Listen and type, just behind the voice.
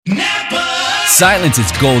Silence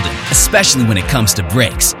is golden, especially when it comes to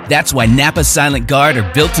brakes. That's why Napa Silent Guard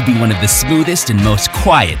are built to be one of the smoothest and most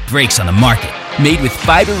quiet brakes on the market. Made with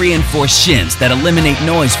fiber-reinforced shims that eliminate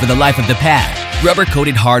noise for the life of the pad,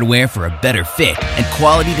 rubber-coated hardware for a better fit, and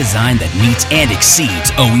quality design that meets and exceeds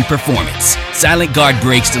OE performance. Silent Guard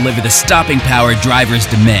brakes deliver the stopping power drivers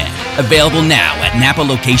demand. Available now at Napa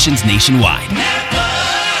locations nationwide.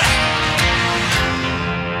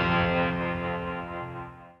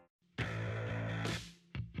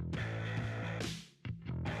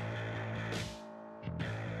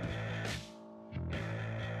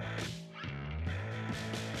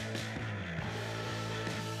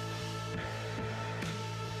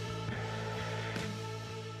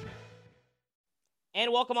 And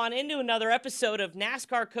welcome on into another episode of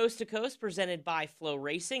NASCAR Coast to Coast presented by Flow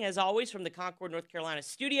Racing. As always, from the Concord, North Carolina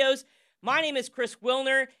studios, my name is Chris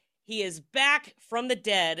Wilner. He is back from the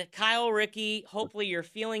dead. Kyle Rickey, hopefully you're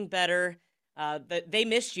feeling better. They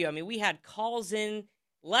missed you. I mean, we had calls in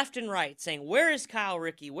left and right saying, where is Kyle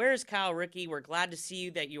Rickey? Where is Kyle Rickey? We're glad to see you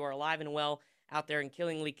that you are alive and well out there in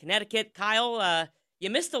Killingley, Connecticut. Kyle, you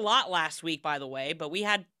missed a lot last week, by the way, but we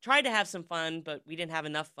had tried to have some fun, but we didn't have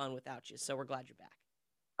enough fun without you, so we're glad you're back.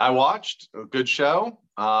 I watched a good show.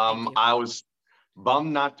 I was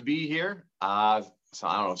bummed not to be here. So I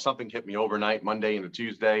don't know, something hit me overnight, Monday into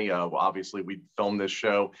Tuesday. Obviously, we film this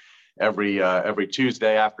show every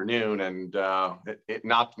Tuesday afternoon, and it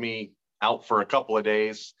knocked me out for a couple of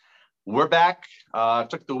days. We're back.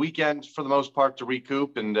 Took the weekend for the most part to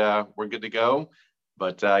recoup, and we're good to go.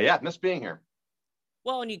 But yeah, missed being here.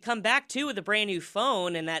 Well, and you come back, too, with a brand new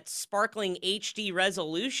phone and that sparkling HD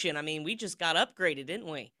resolution. I mean, we just got upgraded, didn't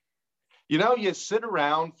we? You know, you sit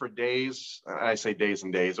around for days. I say days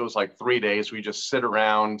and days. It was like 3 days. We just sit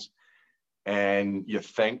around and you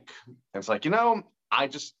think. And it's like, you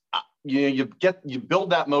build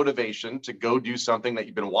that motivation to go do something that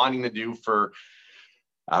you've been wanting to do for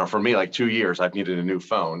me, like 2 years. I've needed a new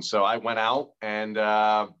phone. So I went out and,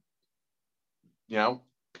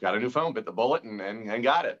 got a new phone, bit the bullet and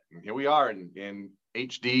got it. And here we are in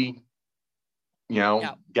HD,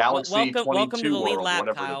 Galaxy 22 welcome to the lead world, lap,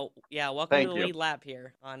 Kyle. Yeah, welcome to the lead lap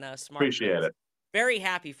here on Smart. Appreciate it. Very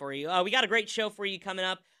happy for you. We got a great show for you coming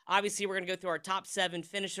up. Obviously, we're going to go through our top 7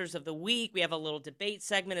 finishers of the week. We have a little debate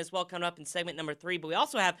segment as well coming up in segment number 3. But we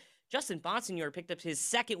also have Justin Bonsignore picked up his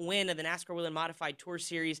second win of the NASCAR Whelen Modified Tour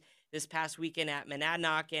Series this past weekend at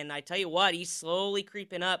Monadnock. And I tell you what, he's slowly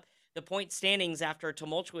creeping up the point standings after a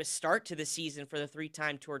tumultuous start to the season for the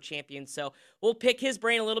 3-time Tour champion. So we'll pick his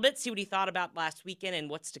brain a little bit, see what he thought about last weekend and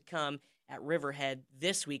what's to come at Riverhead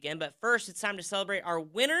this weekend. But first, it's time to celebrate our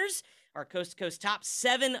winners, our Coast to Coast top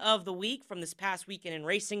 7 of the week from this past weekend in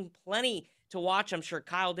racing. Plenty to watch. I'm sure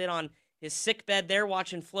Kyle did on his sick bed there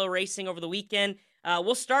watching Flow Racing over the weekend.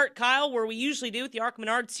 We'll start, Kyle, where we usually do with the ARC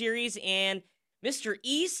Menard Series, and Mr.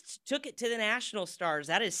 East took it to the National Stars.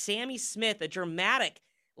 That is Sammy Smith, a dramatic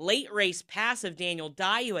late race pass of Daniel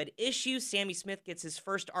Dye, who had issues. Sammy Smith gets his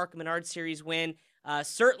first ARC Menard Series win.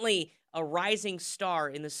 Certainly a rising star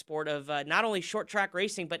in the sport of not only short track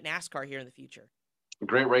racing, but NASCAR here in the future.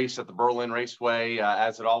 Great race at the Berlin Raceway,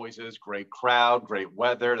 as it always is. Great crowd, great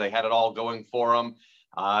weather. They had it all going for them.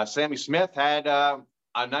 Sammy Smith had a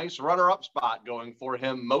nice runner-up spot going for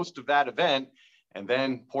him most of that event. And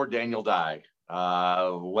then poor Daniel Dye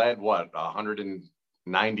led,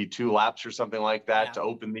 192 laps or something like that to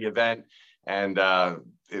open the event. And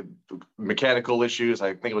mechanical issues.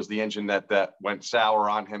 I think it was the engine that went sour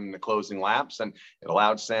on him in the closing laps, and it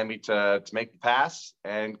allowed Sammy to make the pass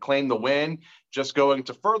and claim the win, just going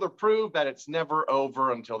to further prove that it's never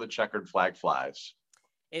over until the checkered flag flies.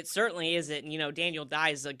 It certainly isn't. Daniel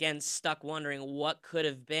Dye is again stuck wondering what could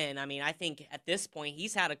have been. I mean, I think at this point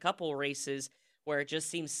he's had a couple races where it just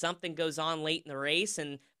seems something goes on late in the race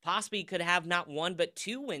and possibly could have not 1 but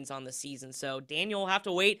 2 wins on the season. So Daniel will have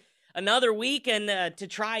to wait another week and to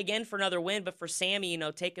try again for another win. But for Sammy,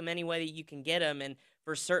 take him any way that you can get him. And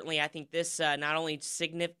for certainly, I think this not only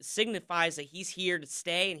signifies that he's here to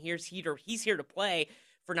stay and he's here to play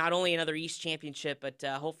for not only another East Championship, but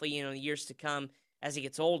hopefully, in the years to come as he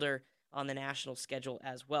gets older on the national schedule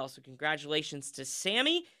as well. So congratulations to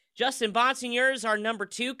Sammy. Justin Bonsignore is our number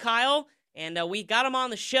 2, Kyle. And we got him on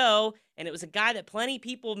the show, and it was a guy that plenty of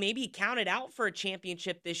people maybe counted out for a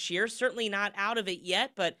championship this year. Certainly not out of it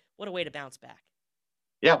yet, but what a way to bounce back.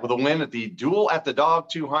 Yeah, with a win at the Duel at the Dog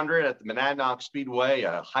 200 at the Monadnock Speedway,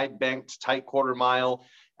 a high-banked, tight quarter mile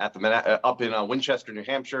at the up in Winchester, New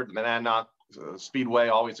Hampshire. The Monadnock Speedway,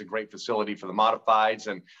 always a great facility for the modifieds.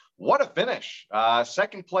 And what a finish.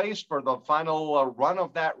 Second place for the final run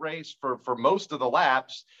of that race for most of the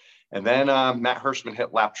laps. And then Matt Hirschman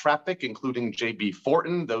hit lap traffic, including JB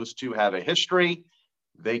Fortin. Those two have a history.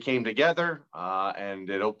 They came together, and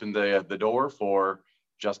it opened the door for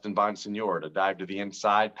Justin Bonsignore to dive to the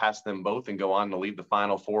inside, pass them both, and go on to lead the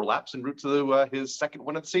final 4 laps en route to his second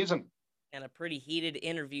win of the season. And a pretty heated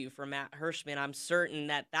interview for Matt Hirschman. I'm certain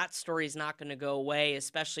that story is not going to go away,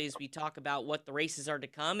 especially as we talk about what the races are to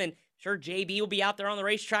come. And sure, JB will be out there on the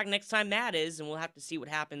racetrack next time Matt is, and we'll have to see what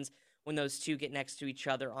happens when those two get next to each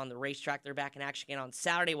other on the racetrack. They're back in action again on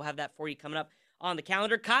Saturday. We'll have that for you coming up on the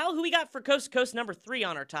calendar. Kyle, who we got for Coast to Coast number 3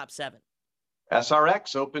 on our top 7?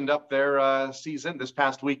 SRX opened up their season this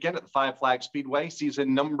past weekend at the Five Flag Speedway,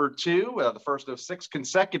 season number 2, the first of 6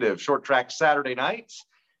 consecutive short track Saturday nights.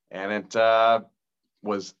 And it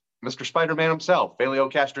was Mr. Spider-Man himself, Helio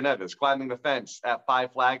Castroneves, climbing the fence at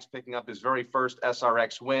Five Flags, picking up his very first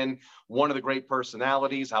SRX win. One of the great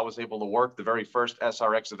personalities. I was able to work the very first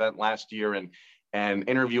SRX event last year, and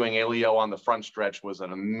interviewing Helio on the front stretch was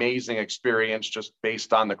an amazing experience just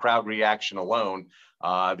based on the crowd reaction alone.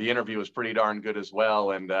 The interview was pretty darn good as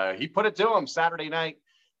well, and he put it to him Saturday night,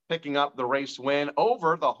 picking up the race win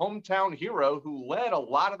over the hometown hero who led a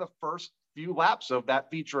lot of the first few laps of that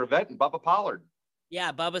feature event, and Bubba Pollard.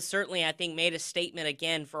 Yeah, Bubba certainly, I think, made a statement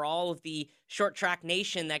again for all of the short track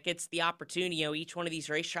nation that gets the opportunity. You know, each one of these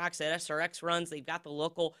racetracks that SRX runs, they've got the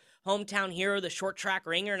local hometown hero, the short track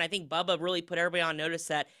ringer, and I think Bubba really put everybody on notice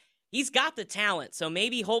that he's got the talent. So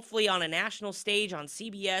maybe, hopefully, on a national stage on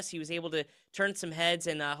CBS, he was able to turn some heads,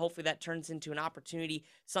 and hopefully that turns into an opportunity,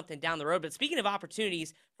 something down the road. But speaking of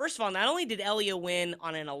opportunities, first of all, not only did Helio win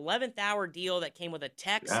on an 11th hour deal that came with a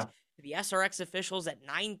text to the SRX officials at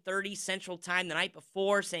 9:30 Central Time the night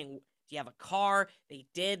before saying, do you have a car? They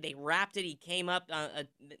did. They wrapped it. He came up the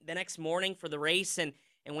next morning for the race and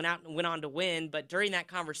went out and went on to win. But during that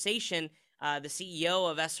conversation, the CEO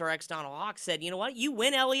of SRX, Donald Hawk, said, you know what? You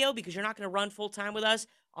win, Helio, because you're not going to run full-time with us.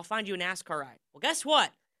 I'll find you a NASCAR ride. Well, guess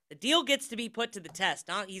what? The deal gets to be put to the test.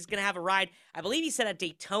 He's going to have a ride. I believe he said at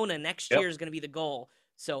Daytona next year is going to be the goal.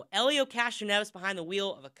 So Helio Castroneves behind the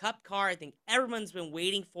wheel of a Cup car. I think everyone's been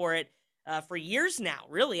waiting for it for years now,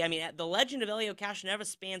 really. I mean, the legend of Helio Castroneves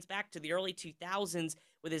spans back to the early 2000s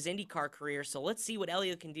with his IndyCar career. So let's see what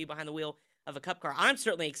Helio can do behind the wheel of a Cup car. I'm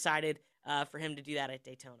certainly excited for him to do that at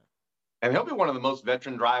Daytona. And he'll be one of the most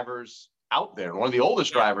veteran drivers out there, one of the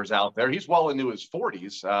oldest drivers out there. He's well into his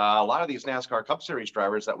 40s. A lot of these NASCAR Cup Series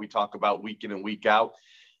drivers that we talk about week in and week out,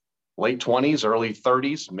 late 20s, early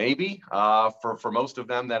 30s, maybe, for most of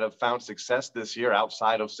them that have found success this year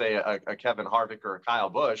outside of, say, a Kevin Harvick or a Kyle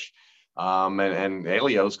Busch. And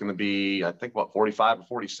Helio's going to be, I think, 45 or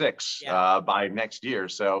 46 by next year.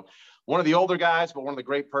 So one of the older guys, but one of the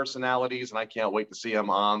great personalities, and I can't wait to see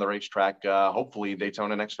him on the racetrack, hopefully in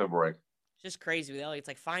Daytona next February. Just crazy with Elliott. It's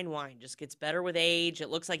like fine wine, just gets better with age. It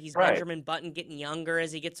looks like he's Benjamin Button getting younger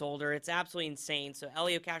as he gets older. It's absolutely insane. So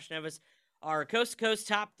Helio Castroneves, our Coast to Coast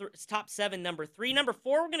top 7, number 3. Number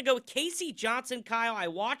 4, we're going to go with Casey Johnson. Kyle, I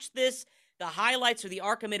watched the highlights of the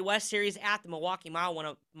ARCA Midwest Series at the Milwaukee Mile, one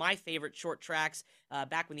of my favorite short tracks,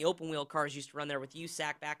 back when the open wheel cars used to run there with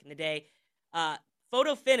USAC back in the day.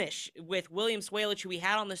 Photo finish with William Swalich, who we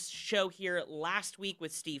had on the show here last week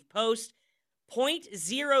with Steve Post.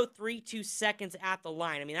 0.032 seconds at the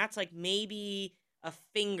line. I mean, that's like maybe a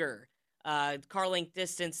finger car length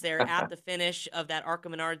distance there at the finish of that ARCA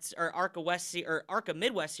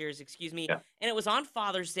Midwest Series, excuse me. Yeah. And it was on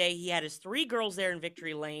Father's Day. He had his 3 girls there in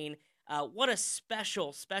victory lane. What a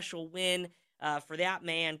special win for that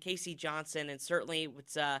man, Casey Johnson, and certainly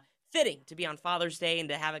it's fitting to be on Father's Day and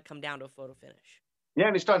to have it come down to a photo finish. Yeah,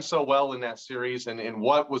 and he's done so well in that series. And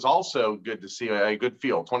what was also good to see, a good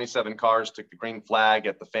field. 27 cars took the green flag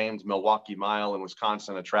at the famed Milwaukee Mile in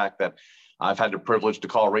Wisconsin, a track that I've had the privilege to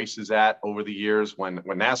call races at over the years when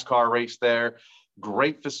NASCAR raced there.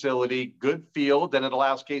 Great facility, good field, and it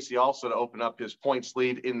allows Casey also to open up his points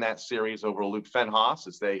lead in that series over Luke Fenhaus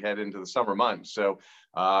as they head into the summer months. So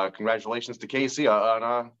congratulations to Casey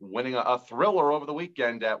on winning a thriller over the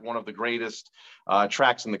weekend at one of the greatest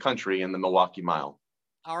tracks in the country in the Milwaukee Mile.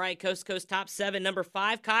 All right, Coast to Coast top 7, number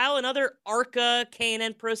 5, Kyle, another ARCA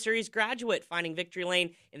K&N Pro Series graduate finding victory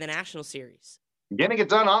lane in the National Series. Getting it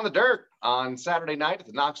done on the dirt on Saturday night at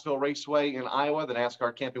the Knoxville Raceway in Iowa, the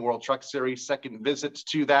NASCAR Camping World Truck Series second visit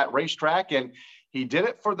to that racetrack. And he did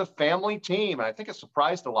it for the family team. And I think it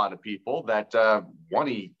surprised a lot of people that, one,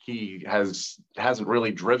 he hasn't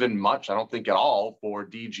really driven much, I don't think at all, for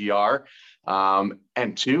DGR.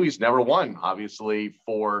 And 2, he's never won, obviously,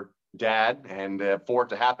 for Dad, and for it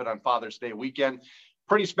to happen on Father's Day weekend.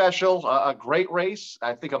 Pretty special, a great race.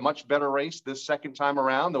 I think a much better race this second time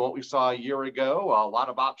around than what we saw a year ago. A lot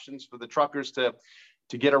of options for the truckers to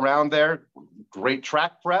to get around there. Great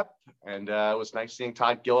track prep, and it was nice seeing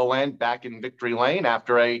Todd Gilliland back in victory lane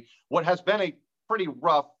after what has been a pretty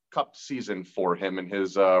rough Cup season for him in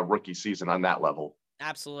his rookie season on that level.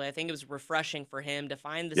 Absolutely. I think it was refreshing for him to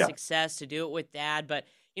find the Yeah. success, to do it with Dad. But,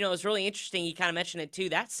 it was really interesting. You kind of mentioned it too.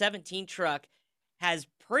 That 17 truck has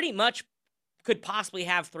pretty much could possibly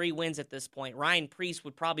have 3 wins at this point. Ryan Preece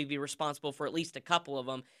would probably be responsible for at least a couple of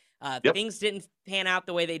them. Yep. Things didn't pan out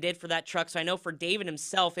the way they did for that truck. So I know for David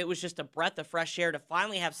himself, it was just a breath of fresh air to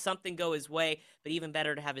finally have something go his way, but even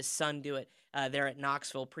better to have his son do it there at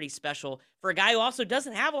Knoxville. Pretty special for a guy who also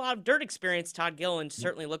doesn't have a lot of dirt experience. Todd Gillen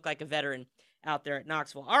certainly looked like a veteran out there at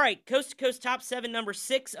Knoxville. All right, Coast to Coast Top 7, number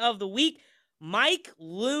 6 of the week. Mike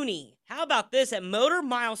Looney. How about this? At Motor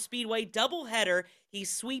Mile Speedway, doubleheader, he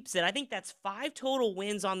sweeps it. I think that's 5 total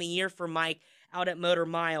wins on the year for Mike out at Motor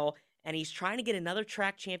Mile, and he's trying to get another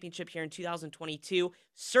track championship here in 2022.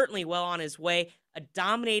 Certainly well on his way. A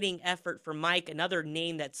dominating effort for Mike, another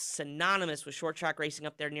name that's synonymous with short track racing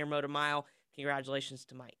up there near Motor Mile. Congratulations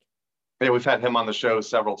to Mike. Yeah, we've had him on the show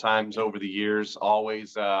several times over the years,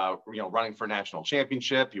 always, running for a national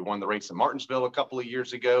championship. He won the race in Martinsville a couple of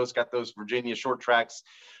years ago. He's got those Virginia short tracks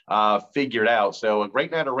figured out. So a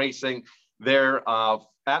great night of racing there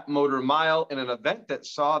at Motor Mile in an event that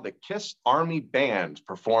saw the KISS Army Band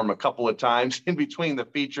perform a couple of times in between the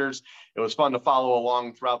features. It was fun to follow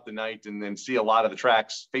along throughout the night and then see a lot of the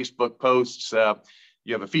tracks, Facebook posts.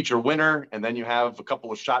 You have a feature winner, and then you have a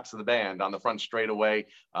couple of shots of the band on the front straightaway.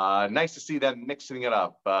 Nice to see them mixing it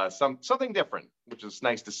up. Something different, which is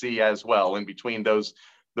nice to see as well in between those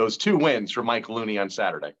 2 wins for Mike Looney on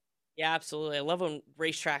Saturday. Yeah, absolutely. I love when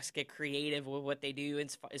racetracks get creative with what they do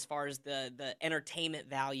as far as the entertainment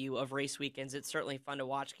value of race weekends. It's certainly fun to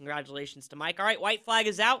watch. Congratulations to Mike. All right, white flag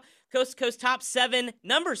is out. Coast to Coast Top 7,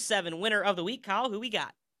 number 7 winner of the week. Kyle, who we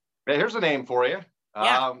got? Hey, here's a name for you.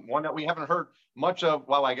 Yeah. One that we haven't heard much of.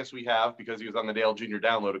 Well, I guess we have because he was on the Dale Jr.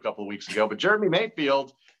 Download a couple of weeks ago. But Jeremy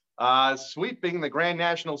Mayfield sweeping the Grand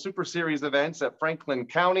National Super Series events at Franklin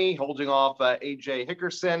County, holding off A.J.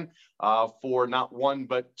 Hickerson for not 1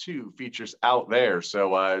 but 2 features out there.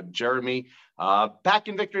 So Jeremy back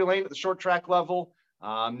in victory lane at the short track level.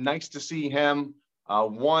 Nice to see him.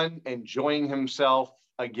 1, enjoying himself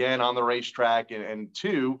again on the racetrack, and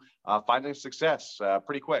 2, finding success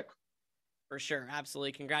pretty quick. For sure.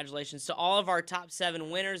 Absolutely. Congratulations to all of our top 7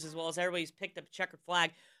 winners, as well as everybody who's picked up a checkered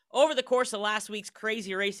flag over the course of last week's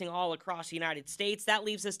crazy racing all across the United States. That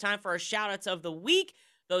leaves us time for our shout-outs of the week,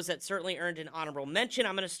 those that certainly earned an honorable mention.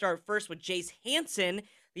 I'm going to start first with Jace Hansen.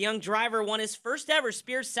 The young driver won his first ever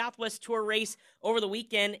Spears Southwest Tour race over the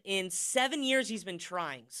weekend. In 7 years he's been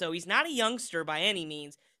trying, so he's not a youngster by any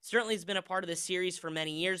means. Certainly has been a part of the series for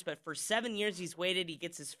many years, but for 7 years he's waited. He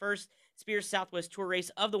gets his first Spears Southwest Tour race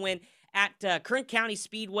of the win at Kern County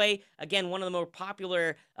Speedway. Again, one of the more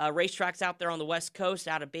popular racetracks out there on the West Coast,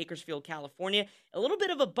 out of Bakersfield, California. A little bit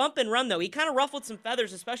of a bump and run, though. He kind of ruffled some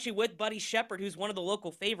feathers, especially with Buddy Shepard, who's one of the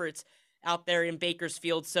local favorites out there in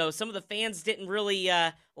Bakersfield. So some of the fans didn't really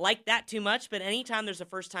like that too much, but anytime there's a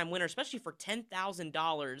first-time winner, especially for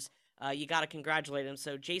 $10,000, you got to congratulate him.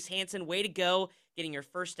 So Jace Hansen, way to go, getting your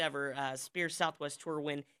first ever Spears Southwest Tour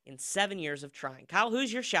win in 7 years of trying. Kyle,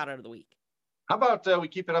 who's your shout-out of the week? How about we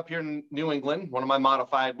keep it up here in New England? One of my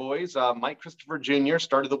modified boys, Mike Christopher Jr.,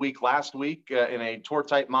 started the week last week in a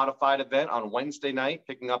tour-type modified event on Wednesday night,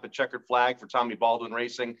 picking up a checkered flag for Tommy Baldwin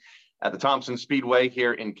Racing at the Thompson Speedway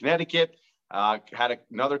here in Connecticut. Had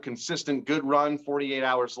another consistent good run 48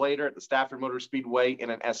 hours later at the Stafford Motor Speedway in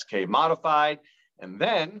an SK modified. And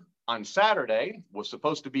then on Saturday was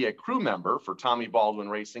supposed to be a crew member for Tommy Baldwin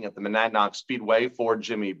Racing at the Monadnock Speedway for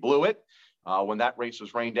Jimmy Blewett. When that race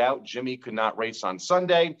was rained out, Jimmy could not race on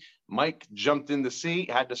Sunday. Mike jumped in the seat,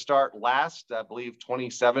 had to start last, I believe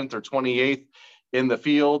 27th or 28th in the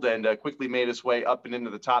field, and quickly made his way up and into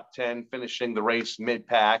the top 10, finishing the race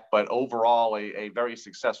mid-pack. But overall, a very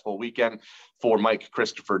successful weekend for Mike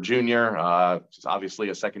Christopher Jr. He's obviously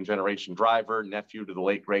a second-generation driver, nephew to the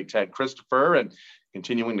late, great Ted Christopher, and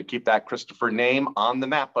continuing to keep that Christopher name on the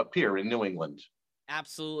map up here in New England.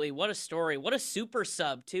 Absolutely. What a story. What a super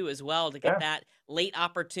sub, too, as well, to get that late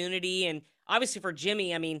opportunity. And obviously for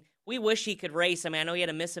Jimmy, I mean, we wish he could race. I mean, I know he had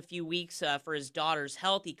to miss a few weeks for his daughter's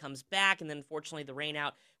health. He comes back, and then unfortunately the rain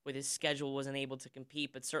out with his schedule wasn't able to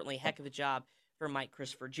compete, but certainly a heck of a job for Mike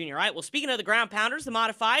Christopher Jr. All right, well, speaking of the ground pounders, the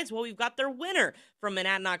modifieds, well, we've got their winner from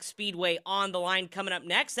Monadnock Speedway on the line coming up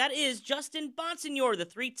next. That is Justin Bonsignore, the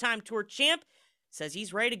 3-time Tour champ. Says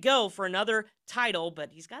he's ready to go for another title,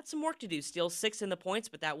 but he's got some work to do still. 6 in the points,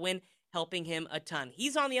 but that win helping him a ton.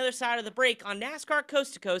 He's on the other side of the break on NASCAR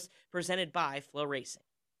Coast to Coast, presented by Flow Racing.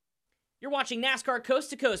 You're watching NASCAR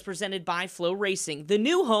Coast to Coast presented by Flow Racing, the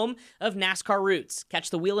new home of NASCAR Roots.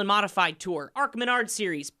 Catch the Wheel and Modified Tour, ARC Menard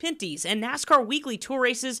Series, Pinty's, and NASCAR Weekly Tour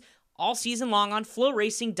races all season long on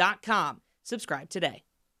flowracing.com. Subscribe today.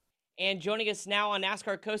 And joining us now on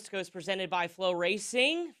NASCAR Coast to Coast presented by Flow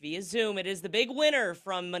Racing via Zoom, it is the big winner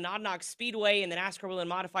from Monadnock Speedway in the NASCAR Wheel and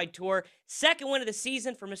Modified Tour. Second win of the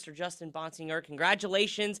season for Mr. Justin Bonsignore.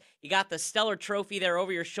 Congratulations. You got the stellar trophy there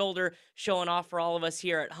over your shoulder showing off for all of us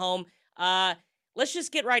here at home. Let's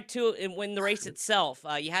just get right to it and win the race itself.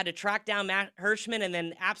 You had to track down Matt Hirschman, and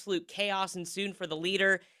then absolute chaos ensued for the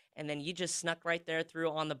leader, and then you just snuck right there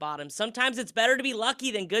through on the bottom. Sometimes it's better to be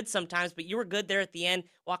lucky than good sometimes, but you were good there at the end.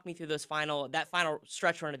 Walk me through that final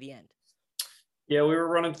stretch run at the end. Yeah, we were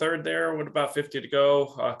running third there with about 50 to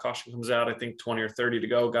go. Caution comes out, I think 20 or 30 to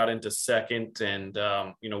go, got into second, and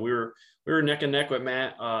we were neck and neck with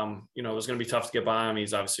Matt. It was going to be tough to get by him.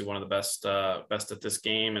 He's obviously one of the best at this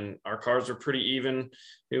game, and our cars were pretty even.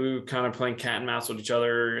 We were kind of playing cat and mouse with each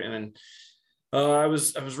other, and then I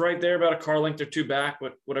was right there about a car length or two back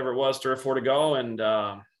with whatever it was, 3 or 4 to go, and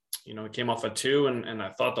we came off at 2, and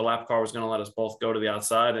I thought the lap car was going to let us both go to the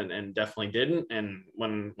outside, and definitely didn't. And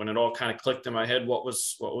when it all kind of clicked in my head what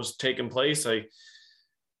was taking place, I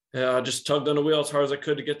just tugged on the wheel as hard as I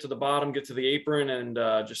could to get to the bottom, get to the apron,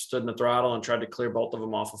 and just stood in the throttle and tried to clear both of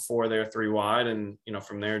them off of 4 there, 3 wide. And,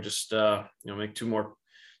 from there, just, make two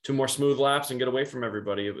more smooth laps and get away from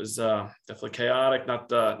everybody. It was definitely chaotic, not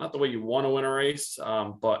the way you want to win a race.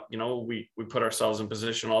 But, we put ourselves in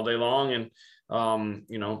position all day long. And,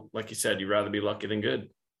 like you said, you'd rather be lucky than good.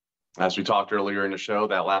 As we talked earlier in the show,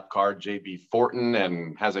 that lap car, JB Fortin,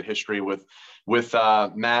 and has a history with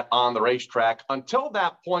Matt on the racetrack. Until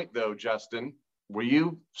that point, though, Justin, were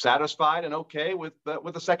you satisfied and okay with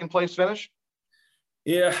the second place finish?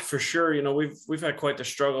 Yeah, for sure. We've had quite the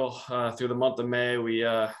struggle through the month of May. We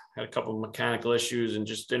had a couple of mechanical issues and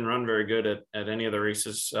just didn't run very good at any of the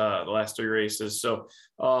races, the last 3 races. So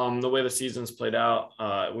the way the season's played out,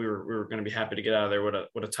 we were going to be happy to get out of there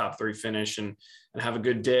with a top 3 finish and have a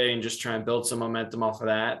good day and just try and build some momentum off of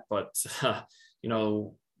that. But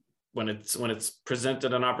when it's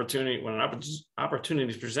presented an opportunity, when an opportunity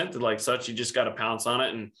is presented like such, you just got to pounce on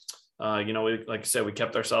it. And like I said, we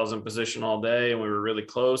kept ourselves in position all day, and we were really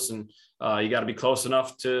close. And you got to be close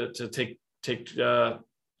enough to take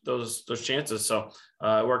those chances. So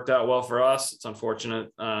it worked out well for us. It's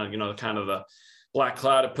unfortunate, kind of the black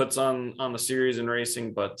cloud it puts on the series and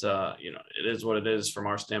racing, but it is what it is from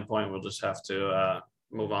our standpoint. We'll just have to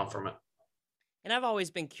move on from it. And I've always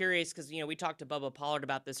been curious because, we talked to Bubba Pollard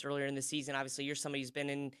about this earlier in the season. Obviously, you're somebody who's been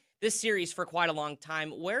in this series for quite a long time.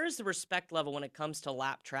 Where is the respect level when it comes to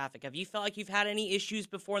lap traffic? Have you felt like you've had any issues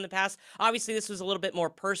before in the past? Obviously, this was a little bit more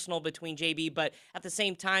personal between JB, but at the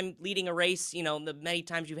same time, leading a race, the many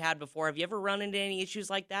times you've had before, have you ever run into any issues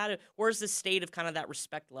like that? Where's the state of kind of that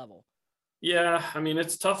respect level? Yeah,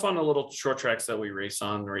 it's tough on the little short tracks that we race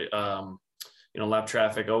on. Lap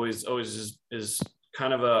traffic always is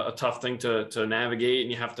kind of a tough thing to navigate,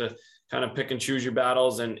 and you have to kind of pick and choose your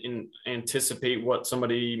battles and anticipate what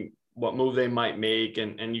move they might make.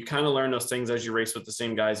 And you kind of learn those things as you race with the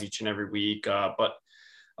same guys each and every week. But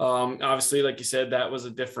obviously, like you said, that was a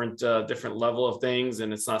different level of things,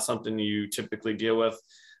 and it's not something you typically deal with.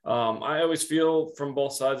 I always feel from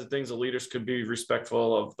both sides of things, the leaders could be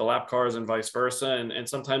respectful of the lap cars and vice versa. And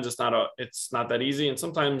sometimes it's not that easy. And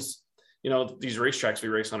sometimes, these racetracks we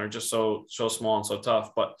race on are just so small and so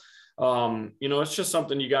tough, but it's just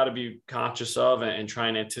something you got to be conscious of and try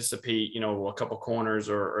and anticipate, a couple corners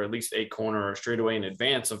or at least a corner or straightaway in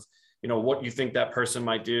advance of, what you think that person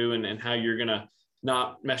might do and how you're going to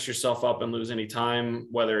not mess yourself up and lose any time,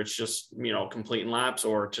 whether it's just, completing laps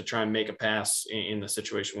or to try and make a pass in the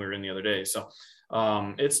situation we were in the other day. So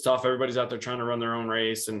it's tough. Everybody's out there trying to run their own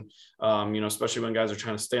race. And, especially when guys are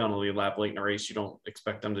trying to stay on the lead lap late in a race, you don't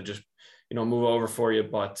expect them to just, move over for you.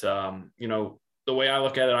 But, the way I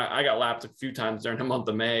look at it, I got lapped a few times during the month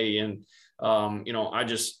of May, and, I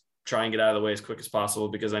just try and get out of the way as quick as possible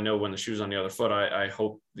because I know when the shoe's on the other foot, I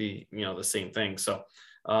hope the same thing. So,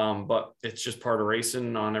 but it's just part of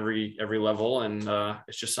racing on every level. And,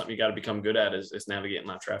 it's just something you got to become good at is navigating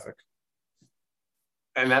lap traffic.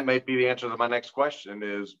 And that might be the answer to my next question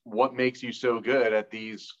is what makes you so good at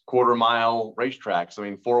these quarter-mile racetracks?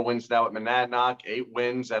 4 wins now at Monadnock, 8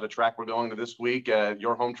 wins at a track we're going to this week at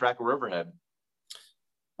your home track of Riverhead.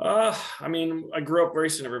 I grew up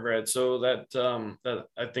racing at Riverhead, so that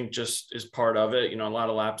I think just is part of it. A lot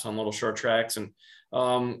of laps on little short tracks, and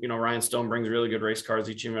Ryan Stone brings really good race cars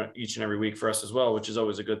each and every week for us as well, which is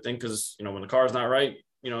always a good thing because when the car's not right,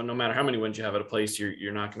 no matter how many wins you have at a place,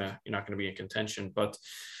 you're not gonna be in contention. But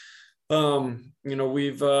We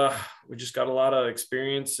just got a lot of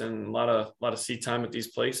experience and a lot of seat time at these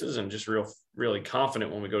places, and just really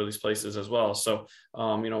confident when we go to these places as well. So,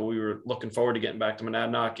 we were looking forward to getting back to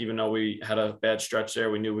Monadnock. Even though we had a bad stretch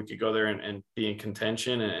there, we knew we could go there and be in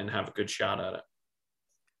contention and have a good shot at it.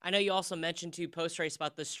 I know you also mentioned too post-race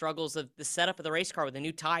about the struggles of the setup of the race car with a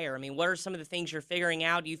new tire. I mean, what are some of the things you're figuring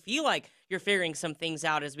out? Do you feel like you're figuring some things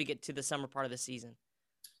out as we get to the summer part of the season?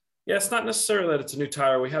 Yeah, it's not necessarily that it's a new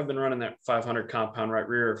tire. We have been running that 500 compound right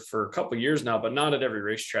rear for a couple of years now, but not at every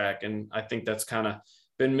racetrack. And I think that's kind of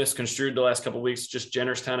been misconstrued the last couple of weeks. Just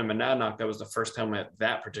Jennerstown and Monadnock, that was the first time at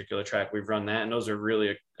that particular track we've run that. And those are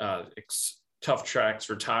really tough tracks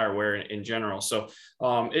for tire wear in general. So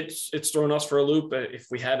it's thrown us for a loop. If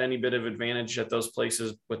we had any bit of advantage at those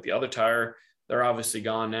places with the other tire, they're obviously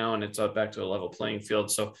gone now, and it's up back to a level playing field.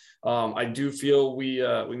 So I do feel we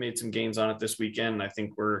made some gains on it this weekend. I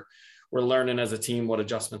think we're learning as a team what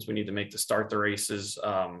adjustments we need to make to start the races,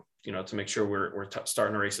 to make sure we're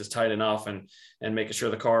starting the races tight enough and making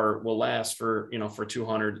sure the car will last for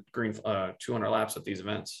 200 laps at these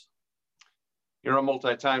events. You're a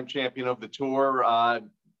multi-time champion of the Tour.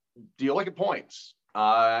 Do you look at points?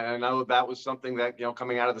 I know that was something that,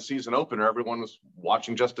 coming out of the season opener, everyone was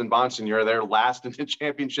watching Justin Bonsignore there last in the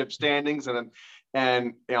championship standings,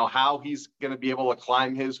 and how he's going to be able to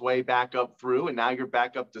climb his way back up through. And now you're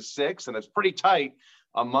back up to 6, and it's pretty tight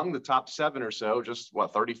among the top 7 or so, just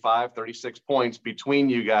 35, 36 points between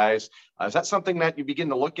you guys. Is that something that you begin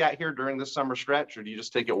to look at here during this summer stretch, or do you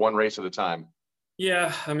just take it one race at a time?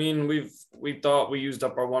 Yeah, I mean, we thought we used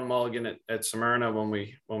up our one mulligan at Smyrna when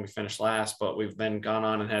we finished last, but we've then gone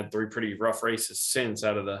on and had 3 pretty rough races since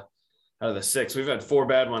out of the 6. We've had 4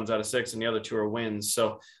 bad ones out of 6, and the other 2 are wins.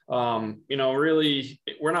 So, really,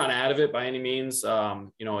 we're not out of it by any means.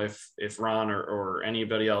 If Ron or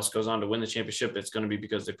anybody else goes on to win the championship, it's going to be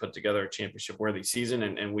because they put together a championship-worthy season,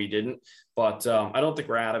 and we didn't. But I don't think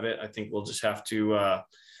we're out of it. I think we'll just have to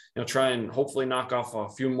try and hopefully knock off a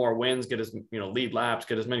few more wins, get as, lead laps,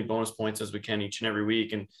 get as many bonus points as we can each and every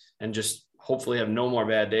week, and just hopefully have no more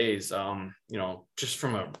bad days. Just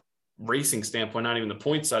from a racing standpoint, not even the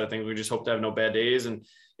point side of things, we just hope to have no bad days. And,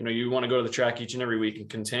 you want to go to the track each and every week and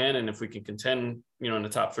contend. And if we can contend, in the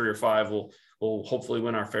top 3 or 5, we'll hopefully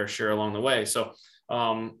win our fair share along the way. So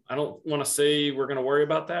I don't want to say we're going to worry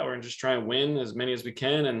about that. We're going to just try and win as many as we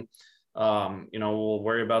can. And, we'll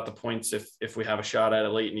worry about the points if we have a shot at it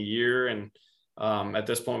late in the year. And at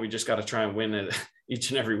this point, we just got to try and win it each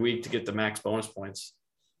and every week to get the max bonus points.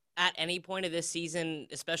 At any point of this season,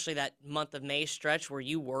 especially that month of May stretch, were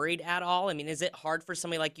you worried at all? I mean, is it hard for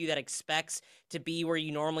somebody like you that expects to be where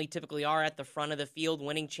you normally typically are at the front of the field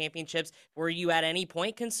winning championships? Were you at any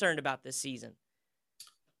point concerned about this season?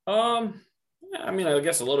 Yeah, I mean, I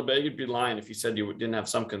guess a little bit. You'd be lying if you said you didn't have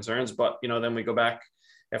some concerns, but, then we go back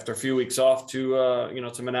after a few weeks off to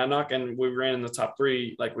Monadnock, and we ran in the top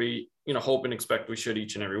 3 like we, hope and expect we should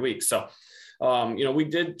each and every week. So, we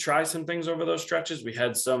did try some things over those stretches. We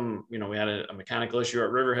had some, we had a mechanical issue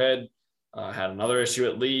at Riverhead, had another issue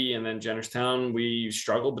at Lee, and then Jennerstown, we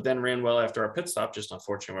struggled, but then ran well after our pit stop, just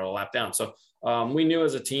unfortunately we're a lap down. So we knew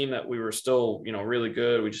as a team that we were still, really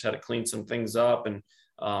good. We just had to clean some things up. And,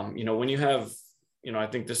 when you have, I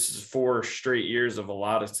think this is 4 straight years of a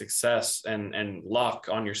lot of success and luck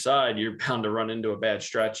on your side, you're bound to run into a bad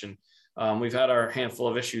stretch. And we've had our handful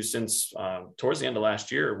of issues since towards the end of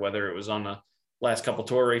last year, whether it was on the last couple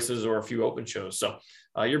tour races or a few open shows. So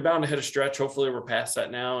you're bound to hit a stretch. Hopefully we're past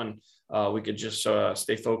that now, and we could just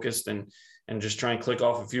stay focused and just try and click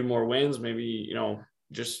off a few more wins, maybe,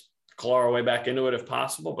 just claw our way back into it if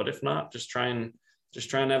possible. But if not, just try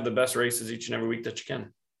and have the best races each and every week that you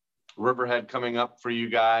can. Riverhead coming up for you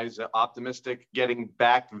guys. Optimistic getting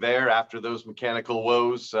back there after those mechanical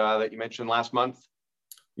woes that you mentioned last month?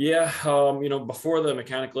 Yeah, before the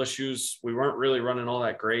mechanical issues, we weren't really running all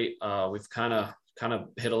that great. We've kind of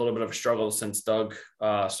hit a little bit of a struggle since Doug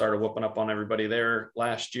started whooping up on everybody there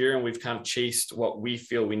last year, and we've kind of chased what we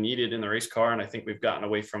feel we needed in the race car, and I think we've gotten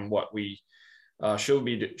away from what we should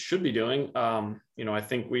be doing. I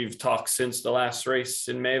think we've talked since the last race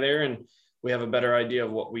in May there, and we have a better idea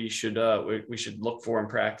of what we should look for in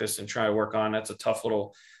practice and try to work on. That's a tough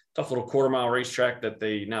little quarter-mile racetrack that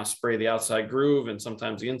they now spray the outside groove, and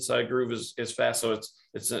sometimes the inside groove is fast. So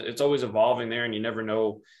it's always evolving there, and you never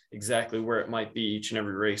know exactly where it might be each and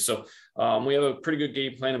every race. So we have a pretty good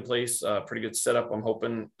game plan in place, pretty good setup. I'm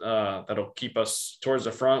hoping that'll keep us towards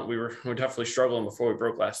the front. We were definitely struggling before we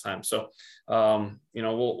broke last time. So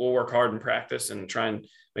we'll work hard in practice and try and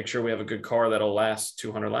make sure we have a good car that'll last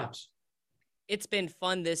 200 laps. It's been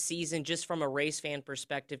fun this season, just from a race fan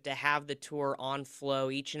perspective, to have the tour on flow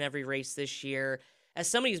each and every race this year. As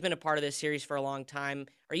somebody who's been a part of this series for a long time,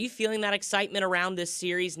 are you feeling that excitement around this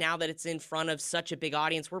series now that it's in front of such a big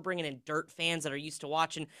audience? We're bringing in dirt fans that are used to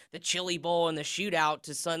watching the Chili Bowl and the shootout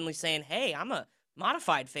to suddenly saying, hey, I'm a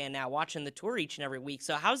modified fan now watching the tour each and every week.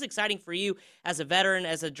 So how's it exciting for you as a veteran,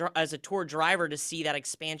 as a tour driver, to see that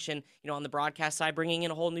expansion, on the broadcast side, bringing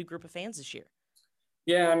in a whole new group of fans this year?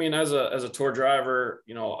 Yeah, I mean, as a tour driver,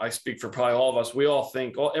 I speak for probably all of us. We all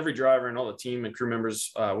think, every driver and all the team and crew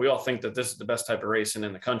members, we all think that this is the best type of racing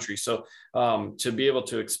in the country. So to be able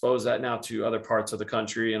to expose that now to other parts of the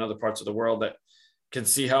country and other parts of the world that can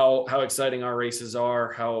see how exciting our races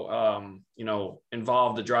are, how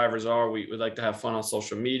involved the drivers are. We would like to have fun on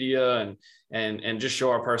social media and just show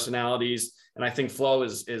our personalities. And I think Flow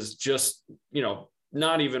is just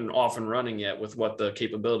not even off and running yet with what the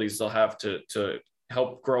capabilities they'll have to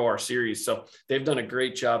help grow our series. So they've done a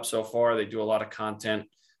great job so far. They do a lot of content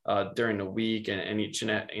during the week and each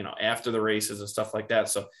and after the races and stuff like that.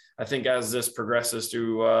 So I think as this progresses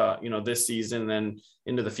through this season and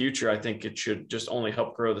into the future, I think it should just only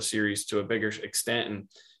help grow the series to a bigger extent. And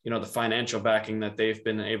the financial backing that they've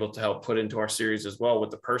been able to help put into our series as well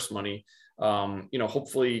with the purse money,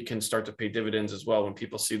 hopefully can start to pay dividends as well when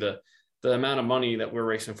people see the amount of money that we're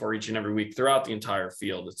racing for each and every week throughout the entire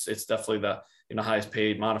field. It's definitely the highest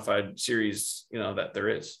paid modified series that there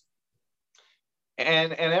is.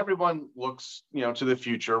 And everyone looks to the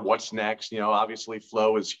future. What's next? Obviously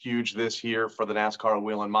Flow is huge this year for the NASCAR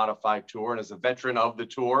Wheel and Modified Tour, and as a veteran of the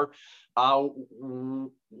tour,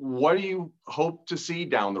 what do you hope to see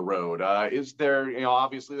down the road? Is there,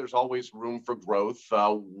 obviously there's always room for growth.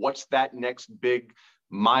 What's that next big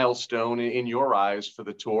milestone in your eyes for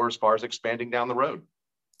the tour as far as expanding down the road?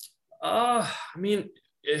 I mean,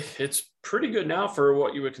 it's pretty good now for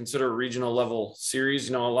what you would consider a regional level series.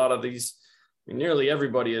 A lot of these, nearly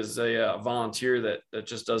everybody is a volunteer that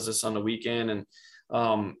just does this on the weekend. And,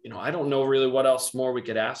 I don't know really what else more we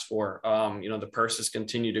could ask for. The purses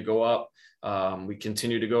continue to go up. We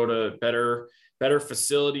continue to go to better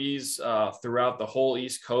facilities throughout the whole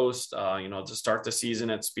East Coast. To start the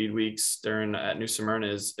season at Speed Weeks at New Smyrna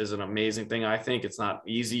is an amazing thing. I think it's not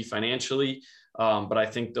easy financially, but I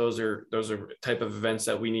think those are type of events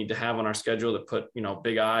that we need to have on our schedule that put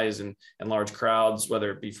big eyes and large crowds, whether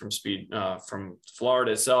it be from from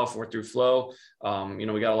Florida itself or through Flow.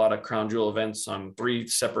 We got a lot of crown jewel events on 3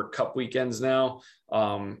 separate Cup weekends now.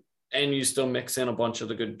 And you still mix in a bunch of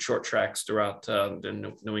the good short tracks throughout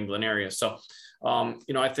the New England area. So,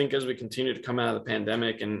 I think as we continue to come out of the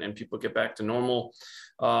pandemic and people get back to normal,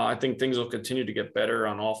 I think things will continue to get better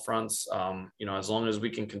on all fronts. As long as we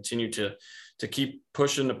can continue to keep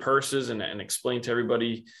pushing the purses and explain to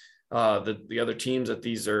everybody, the other teams, that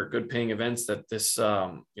these are good paying events, that this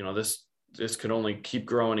could only keep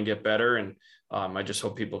growing and get better. And I just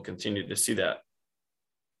hope people continue to see that.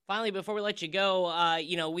 Finally, before we let you go,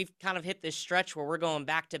 we've kind of hit this stretch where we're going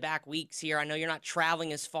back-to-back weeks here. I know you're not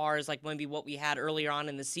traveling as far as like maybe what we had earlier on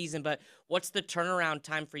in the season, but what's the turnaround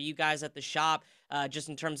time for you guys at the shop, just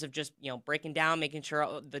in terms of just, breaking down, making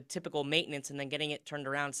sure the typical maintenance, and then getting it turned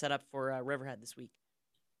around, set up for Riverhead this week?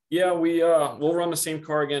 Yeah, we'll run the same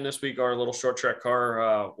car again this week, our little short track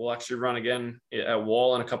car. We'll actually run again at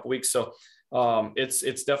Wall in a couple weeks. So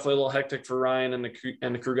it's definitely a little hectic for Ryan and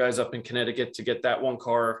the crew guys up in Connecticut to get that one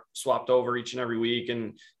car swapped over each and every week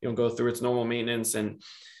and go through its normal maintenance and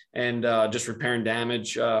just repairing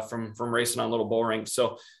damage from racing on little bull rings.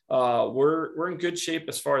 So we're in good shape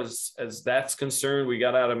as far as that's concerned. We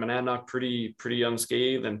got out of Monadnock pretty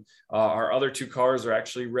unscathed, and our other 2 cars are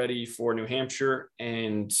actually ready for New Hampshire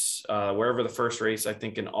and wherever the first race, I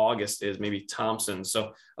think in August, is, maybe Thompson.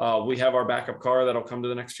 So we have our backup car that'll come to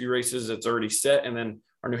the next few races. It's already set, and then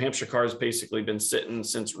our New Hampshire car has basically been sitting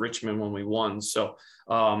since Richmond when we won. So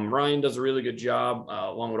Ryan does a really good job,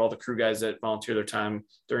 along with all the crew guys that volunteer their time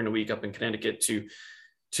during the week up in Connecticut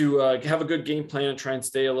to have a good game plan and try and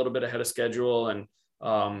stay a little bit ahead of schedule. And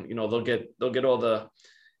they'll get all the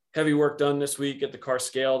heavy work done this week, get the car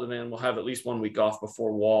scaled, and then we'll have at least 1 week off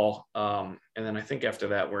before Wall. And then I think after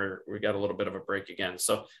that, we got a little bit of a break again.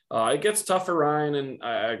 So it gets tough for Ryan, and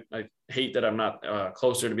I hate that I'm not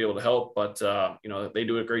closer to be able to help, but they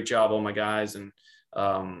do a great job, all my guys. And,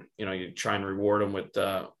 you try and reward them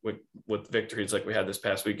with victories like we had this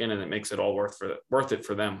past weekend, and it makes it all worth it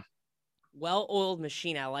for them. Well-oiled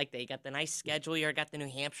machine. I like that. You got the nice schedule. You got the New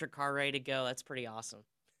Hampshire car ready to go. That's pretty awesome.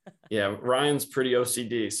 Yeah, Ryan's pretty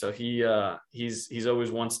OCD, so he's always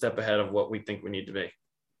one step ahead of what we think we need to be.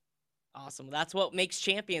 Awesome. That's what makes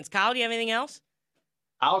champions. Kyle, do you have anything else?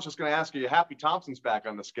 I was just going to ask you, happy Thompson's back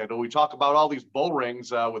on the schedule. We talk about all these bull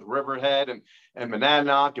rings with Riverhead and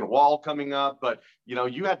Monadnock and Wall coming up, but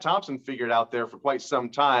you had Thompson figured out there for quite some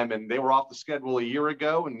time, and they were off the schedule a year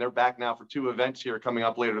ago, and they're back now for 2 events here coming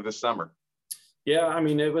up later this summer. Yeah, I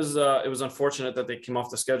mean, it was unfortunate that they came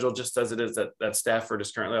off the schedule, just as it is that Stafford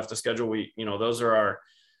is currently off the schedule. We, those are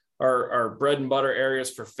our bread and butter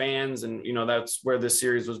areas for fans, and that's where this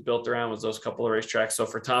series was built around, was those couple of racetracks. So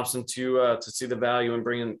for Thompson to see the value and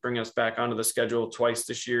bring us back onto the schedule twice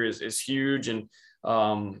this year is huge, and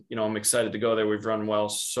I'm excited to go there. We've run well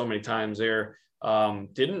so many times there.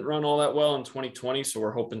 Didn't run all that well in 2020, so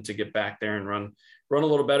we're hoping to get back there and run a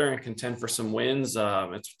little better and contend for some wins.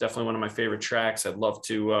 It's definitely one of my favorite tracks. I'd love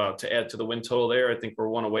to add to the win total there. I think we're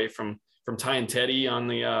one away from tying Teddy on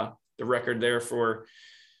the record there for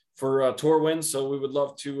tour wins. So we would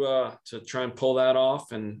love to try and pull that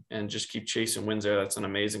off and just keep chasing wins there. That's an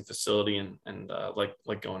amazing facility and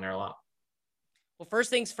like going there a lot. Well, first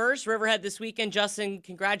things first, Riverhead this weekend. Justin,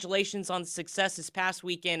 congratulations on the success this past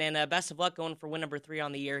weekend, and best of luck going for win number 3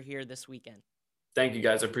 on the year here this weekend. Thank you,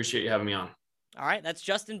 guys. I appreciate you having me on. All right, that's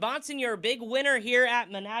Justin Bonsignore, big winner here at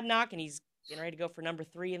Monadnock, and he's getting ready to go for number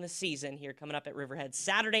 3 in the season here coming up at Riverhead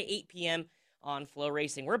Saturday, 8 p.m. on Flow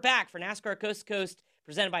Racing. We're back for NASCAR Coast to Coast,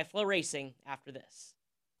 presented by Flow Racing after this.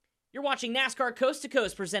 You're watching NASCAR Coast to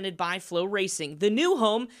Coast, presented by Flow Racing, the new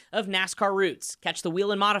home of NASCAR Roots. Catch the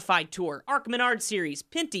Wheel and Modified Tour, ARC Menard Series,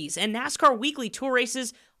 Pinty's, and NASCAR Weekly Tour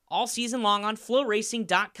races all season long on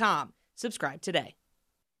flowracing.com. Subscribe today.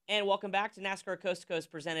 And welcome back to NASCAR Coast to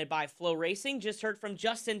Coast, presented by Flow Racing. Just heard from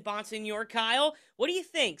Justin Bonsignore. Kyle, what do you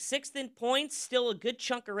think? 6th in points, still a good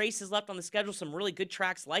chunk of races left on the schedule. Some really good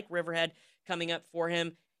tracks like Riverhead coming up for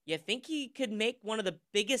him. You think he could make one of the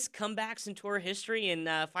biggest comebacks in Tour history and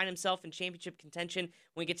find himself in championship contention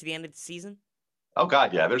when we get to the end of the season? Oh,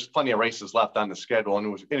 God, yeah. There's plenty of races left on the schedule.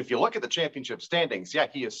 And if you look at the championship standings, yeah,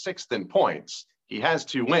 he is 6th in points. He has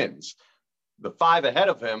 2 wins. The 5 ahead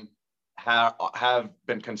of him have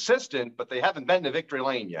been consistent, but they haven't been to victory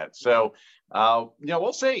lane yet. So,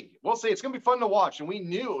 we'll see. We'll see. It's going to be fun to watch. And we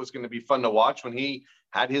knew it was going to be fun to watch when he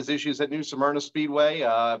had his issues at New Smyrna Speedway,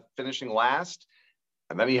 finishing last.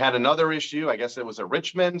 And then he had another issue. I guess it was at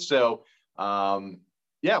Richmond. So,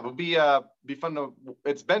 it would be fun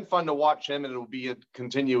it's been fun to watch him, and it will be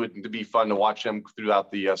continuing to be fun to watch him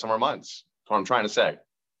throughout the summer months. That's what I'm trying to say.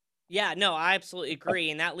 Yeah, no, I absolutely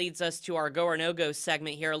agree. And that leads us to our go or no-go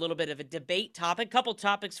segment here, a little bit of a debate topic. Couple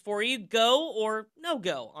topics for you, go or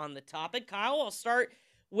no-go on the topic. Kyle, I'll start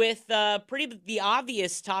with the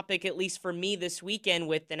obvious topic, at least for me this weekend,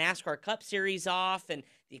 with the NASCAR Cup Series off and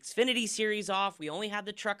the Xfinity Series off. We only had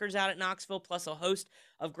the truckers out at Knoxville, plus a host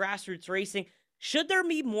of grassroots racing. Should there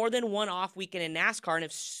be more than one off weekend in NASCAR?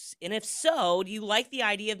 And if so, do you like the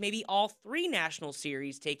idea of maybe all 3 national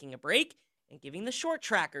series taking a break and giving the short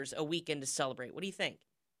trackers a weekend to celebrate? What do you think?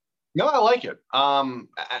 No, I like it.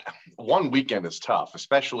 One weekend is tough,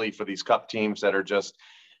 especially for these Cup teams that are just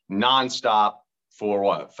nonstop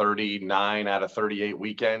for 39 out of 38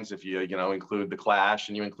 weekends. If you include the Clash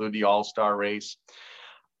and you include the All-Star race.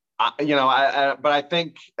 But I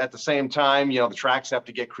think at the same time, the tracks have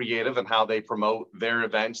to get creative in how they promote their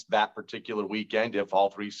events that particular weekend. If all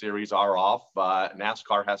 3 series are off,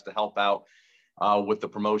 NASCAR has to help out with the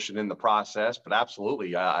promotion in the process. But absolutely,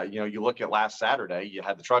 you look at last Saturday, you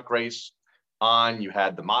had the truck race on, you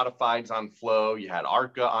had the modifieds on Flow, you had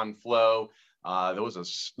ARCA on Flow. There was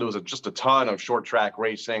just a ton of short track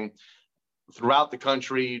racing throughout the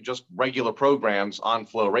country, just regular programs on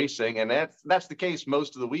Flow Racing. And that's the case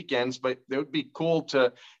most of the weekends, but it would be cool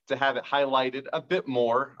to have it highlighted a bit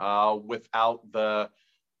more without the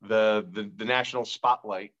national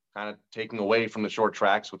spotlight kind of taking away from the short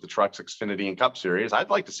tracks with the Trucks, Xfinity, and Cup Series. I'd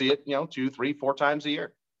like to see it, 2, 3, 4 times a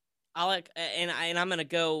year. Alec, and I'm going to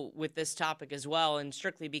go with this topic as well, and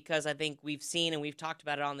strictly because I think we've seen and we've talked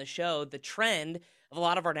about it on the show, the trend of a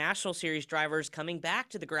lot of our national series drivers coming back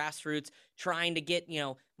to the grassroots, trying to get,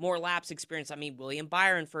 more laps experience. I mean, William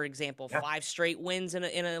Byron, for example, 5 straight wins in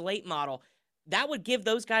a late model. That would give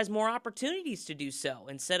those guys more opportunities to do so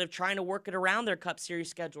instead of trying to work it around their Cup Series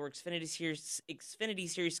schedule or Xfinity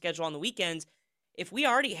Series schedule on the weekends. If we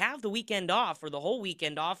already have the weekend off or the whole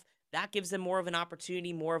weekend off, that gives them more of an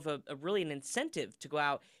opportunity, more of a really an incentive to go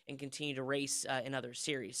out and continue to race in other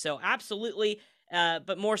series. So absolutely,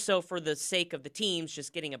 but more so for the sake of the teams,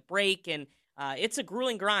 just getting a break. And it's a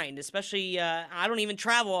grueling grind, especially I don't even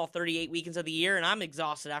travel all 38 weekends of the year, and I'm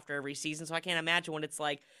exhausted after every season. So I can't imagine what it's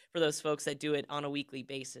like for those folks that do it on a weekly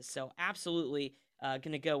basis. So absolutely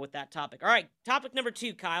going to go with that topic. All right, topic number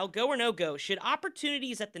 2, Kyle, go or no go? Should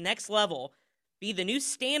opportunities at the next level be the new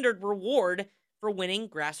standard reward for winning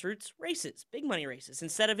grassroots races, big money races,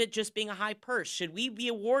 instead of it just being a high purse? Should we be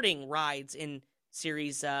awarding rides in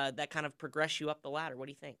series that kind of progress you up the ladder? What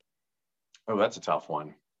do you think? Oh, that's a tough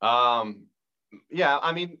one. Yeah,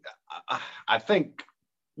 I mean, I think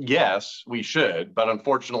yes, we should, but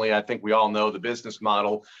unfortunately, I think we all know the business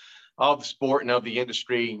model of the sport and of the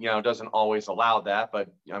industry, doesn't always allow that. But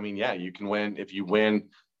I mean, yeah, you can win if you win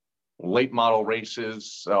late model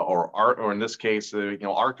races or in this case,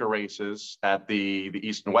 ARCA races at the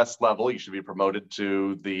East and West level. You should be promoted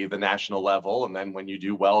to the national level, and then when you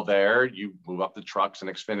do well there, you move up the trucks and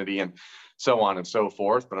Xfinity and so on and so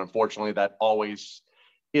forth. But unfortunately, that always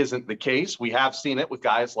isn't the case. We have seen it with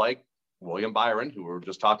guys like William Byron, who we were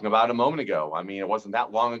just talking about a moment ago. I mean, it wasn't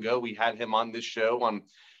that long ago we had him on this show on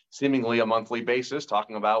seemingly a monthly basis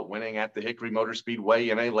talking about winning at the Hickory Motor Speedway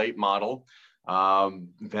in a late model.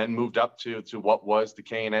 Then moved up to what was the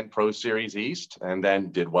K&N Pro Series East, and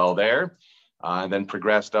then did well there, and then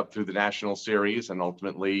progressed up through the National Series and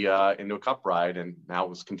ultimately into a Cup ride, and now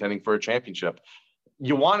was contending for a championship.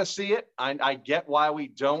 You want to see it. I get why we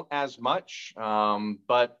don't as much,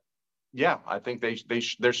 but yeah, I think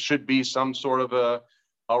there should be some sort of a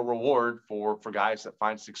reward for guys that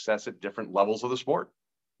find success at different levels of the sport.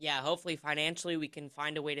 Yeah, hopefully financially we can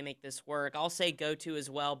find a way to make this work. I'll say go to as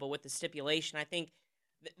well, but with the stipulation, I think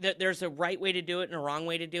there's a right way to do it and a wrong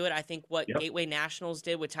way to do it. I think what Gateway Nationals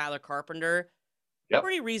did with Tyler Carpenter,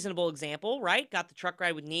 pretty reasonable example, right? Got the truck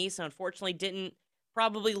ride with Nice, and unfortunately didn't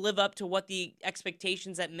probably live up to what the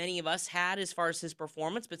expectations that many of us had as far as his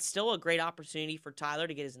performance, but still a great opportunity for Tyler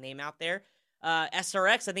to get his name out there.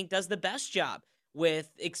 SRX, I think, does the best job with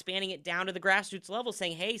expanding it down to the grassroots level,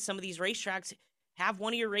 saying, hey, some of these racetracks have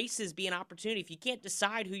one of your races be an opportunity. If you can't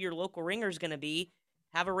decide who your local ringer is going to be,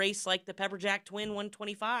 have a race like the Pepperjack Twin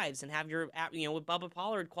 125s and have your, with Bubba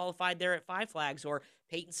Pollard qualified there at Five Flags, or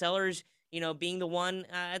Peyton Sellers, being the one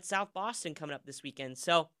at South Boston coming up this weekend.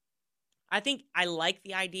 So I think I like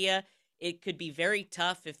the idea. It could be very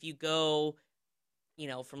tough if you go,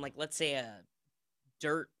 from like, let's say a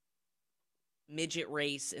dirt midget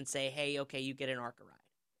race and say, hey, okay, you get an ARCA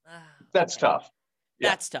ride. That's tough.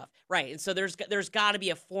 That's tough. Right. And so there's got to be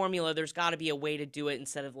a formula. There's got to be a way to do it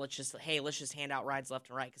instead of let's just hand out rides left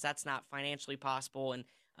and right, because that's not financially possible, and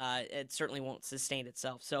it certainly won't sustain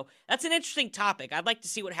itself. So that's an interesting topic. I'd like to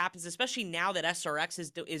see what happens, especially now that SRX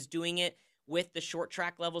is doing it with the short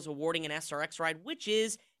track levels, awarding an SRX ride, which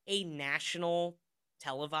is a national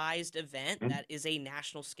televised event. That is a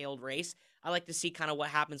national scaled race. I like to see kind of what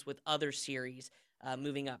happens with other series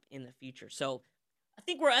moving up in the future. So I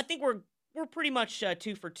think we're pretty much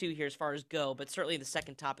 2 for 2 here as far as go, but certainly the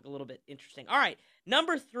second topic a little bit interesting. All right,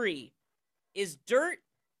 number 3, is dirt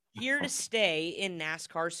here to stay in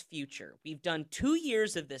NASCAR's future? We've done 2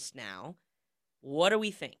 years of this now. What do we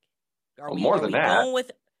think? Are we going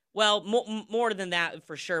with more than that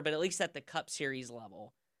for sure, but at least at the Cup Series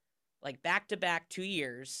level, like back-to-back 2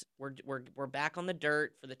 years, we're back on the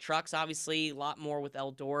dirt for the trucks. Obviously, a lot more with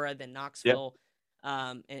Eldora than Knoxville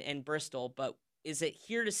and Bristol, but is it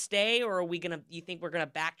here to stay, or you think we're gonna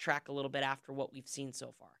backtrack a little bit after what we've seen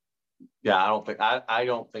so far? Yeah, I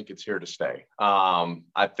don't think it's here to stay.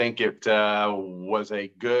 I think it was a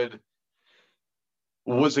good. I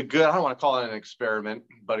don't want to call it an experiment,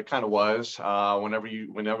 but it kind of was. Whenever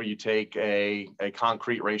you take a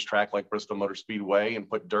concrete racetrack like Bristol Motor Speedway and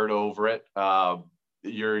put dirt over it,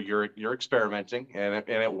 you're experimenting, and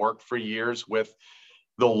it worked for years with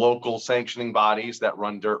the local sanctioning bodies that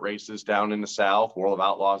run dirt races down in the South. World of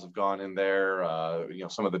Outlaws have gone in there.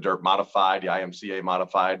 Some of the dirt modified, the IMCA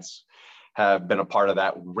modifieds, have been a part of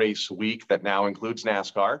that race week that now includes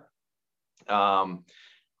NASCAR. I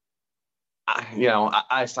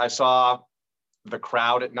saw the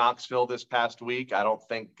crowd at Knoxville this past week. I don't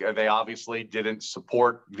think they obviously didn't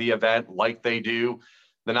support the event like they do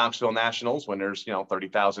the Knoxville Nationals when there's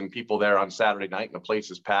 30,000 people there on Saturday night and the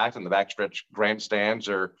place is packed and the backstretch grandstands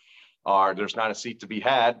are there's not a seat to be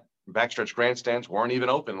had. Backstretch grandstands weren't even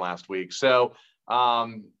open last week. So I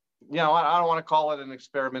don't want to call it an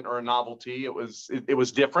experiment or a novelty. It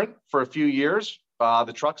was different for a few years.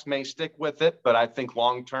 The trucks may stick with it, but I think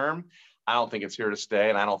long term, I don't think it's here to stay,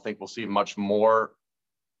 and I don't think we'll see much more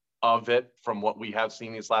of it from what we have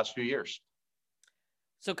seen these last few years.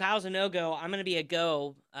 So Kyle's a no-go. I'm going to be a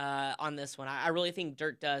go on this one. I really think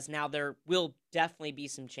dirt does. Now, there will definitely be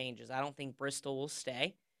some changes. I don't think Bristol will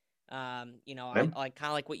stay. I kind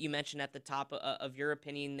of like what you mentioned at the top of your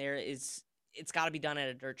opinion there is it's got to be done at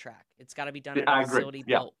a dirt track. It's got to be done at a facility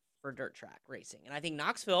built for dirt track racing. And I think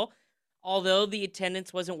Knoxville, although the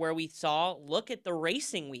attendance wasn't where we saw, look at the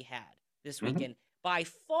racing we had this weekend. By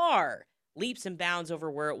far leaps and bounds over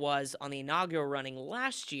where it was on the inaugural running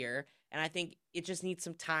last year, and I think it just needs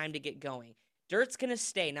some time to get going. Dirt's going to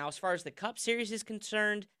stay. Now, as far as the Cup Series is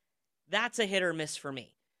concerned, that's a hit or miss for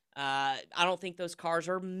me. I don't think those cars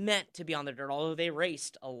are meant to be on the dirt, although they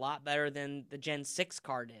raced a lot better than the Gen 6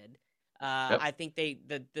 car did. Yep. I think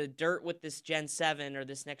the dirt with this Gen 7 or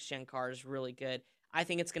this next gen car is really good. I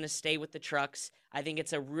think it's going to stay with the trucks. I think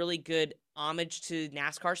it's a really good homage to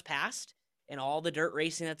NASCAR's past and all the dirt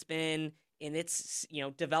racing that's been in its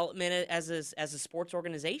development as a sports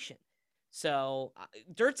organization. So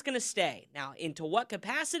dirt's going to stay. Now, into what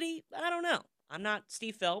capacity? I don't know. I'm not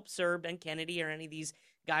Steve Phelps or Ben Kennedy or any of these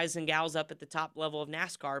guys and gals up at the top level of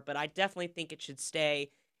NASCAR, but I definitely think it should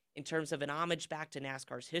stay in terms of an homage back to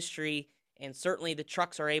NASCAR's history, and certainly the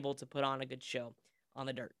trucks are able to put on a good show on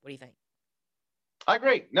the dirt. What do you think? I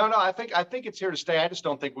agree. No, I think it's here to stay. I just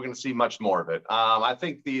don't think we're going to see much more of it. I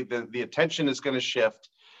think the attention is going to shift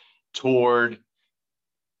toward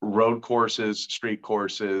road courses, street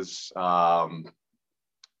courses. My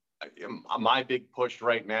big push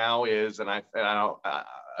right now is, and I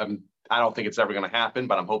don't think it's ever going to happen,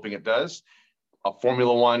 but I'm hoping it does, a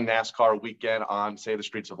Formula One NASCAR weekend on, say, the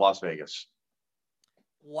streets of Las Vegas.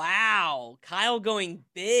 Wow. Kyle going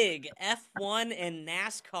big. F1 and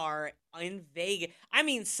NASCAR in Vegas. I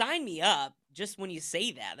mean, sign me up just when you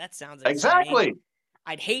say that. That sounds exciting. Exactly.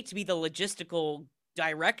 I'd hate to be the logistical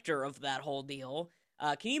director of that whole deal.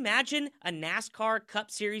 Can you imagine a NASCAR Cup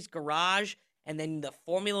Series garage and then the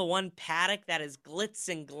Formula One paddock that is glitz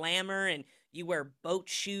and glamour, and you wear boat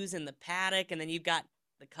shoes in the paddock, and then you've got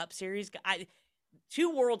the Cup Series?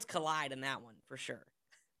 Two worlds collide in that one for sure.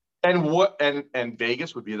 And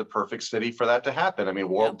Vegas would be the perfect city for that to happen. I mean,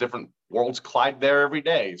 different worlds collide there every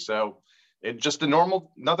day. So it's just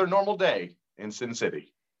another normal day in Sin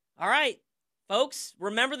City. All right, folks,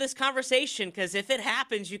 remember this conversation, because if it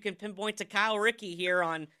happens, you can pinpoint to Kyle Rickey here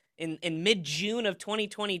in mid-June of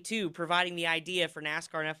 2022, providing the idea for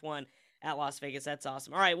NASCAR and F1 at Las Vegas. That's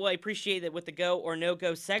awesome. All right, well, I appreciate it with the go or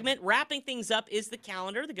no-go segment. Wrapping things up is the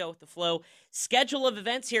calendar, the Go with the Flow schedule of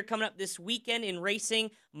events here coming up this weekend in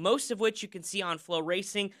racing, most of which you can see on Flow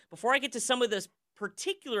Racing. Before I get to some of those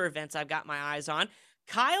particular events I've got my eyes on,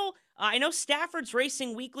 Kyle, I know Stafford's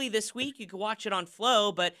racing weekly this week. You can watch it on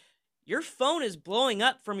Flow, but your phone is blowing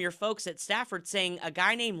up from your folks at Stafford saying a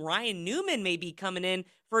guy named Ryan Newman may be coming in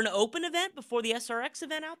for an open event before the SRX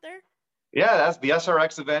event out there. Yeah, the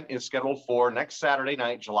SRX event is scheduled for next Saturday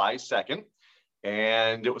night, July 2nd.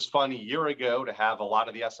 And it was fun a year ago to have a lot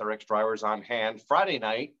of the SRX drivers on hand Friday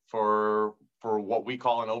night for what we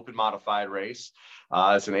call an open modified race.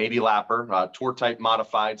 It's an 80-lapper, tour-type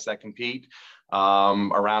modifieds that compete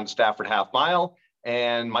around Stafford half mile.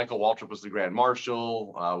 And Michael Waltrip was the grand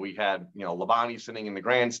marshal. We had, Labonte sitting in the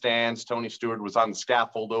grandstands. Tony Stewart was on the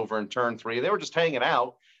scaffold over in turn 3. They were just hanging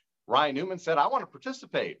out. Ryan Newman said, I want to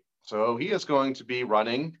participate. So he is going to be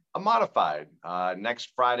running a modified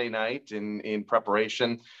next Friday night in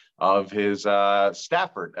preparation of his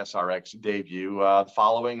Stafford SRX debut the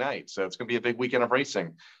following night. So it's going to be a big weekend of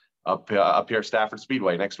racing up here at Stafford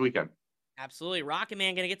Speedway next weekend. Absolutely. Rocket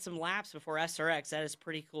Man going to get some laps before SRX. That is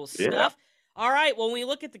pretty cool stuff. Yeah. All right, well, when we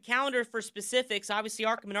look at the calendar for specifics, obviously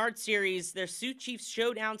ARCA Menard Series, their Sioux Chiefs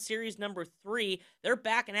Showdown Series number 3, they're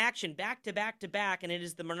back in action, back to back to back, and it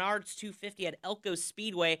is the Menards 250 at Elko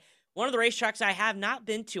Speedway, one of the racetracks I have not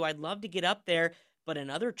been to. I'd love to get up there, but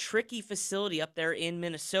another tricky facility up there in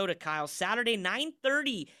Minnesota, Kyle. Saturday,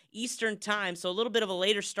 9:30 Eastern time, so a little bit of a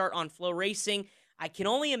later start on Flow Racing. I can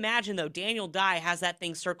only imagine, though, Daniel Dye has that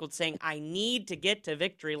thing circled saying, I need to get to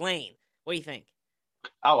Victory Lane. What do you think?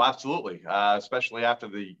 Oh, absolutely. Especially after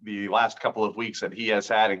the last couple of weeks that he has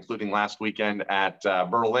had, including last weekend at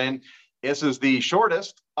Berlin. This is the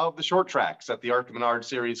shortest of the short tracks that the ARCA Menard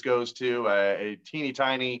Series goes to, a teeny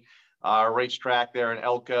tiny racetrack there in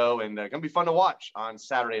Elko, and going to be fun to watch on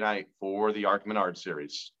Saturday night for the ARCA Menard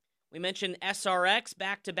Series. We mentioned SRX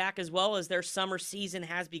back-to-back as well, as their summer season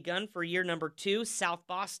has begun for year number 2. South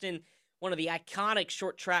Boston, one of the iconic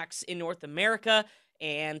short tracks in North America.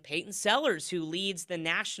 And Peyton Sellers, who leads the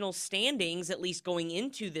national standings, at least going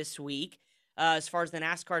into this week, as far as the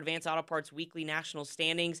NASCAR Advanced Auto Parts Weekly National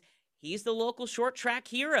Standings. He's the local short track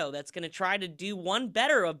hero that's going to try to do one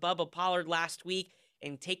better of Bubba Pollard last week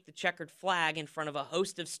and take the checkered flag in front of a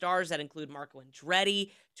host of stars that include Marco Andretti,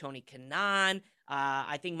 Tony Kanaan.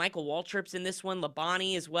 I think Michael Waltrip's in this one,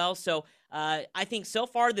 Labonte as well. So I think so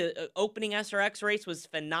far the opening SRX race was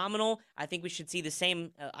phenomenal. I think we should see the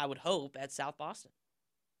same, I would hope, at South Boston.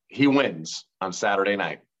 He wins on Saturday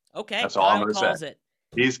night. Okay. That's all I'm going to say.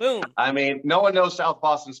 Boom. I mean, no one knows South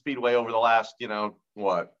Boston Speedway over the last,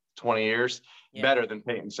 20 years, better than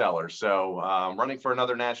Peyton Sellers. So running for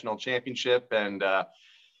another national championship. And, I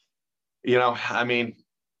mean,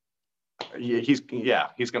 he's going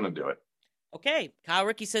to do it. Okay. Kyle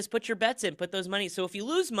Rickey says, put your bets in, put those money. So if you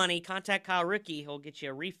lose money, contact Kyle Rickey. He'll get you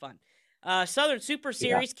a refund. Southern Super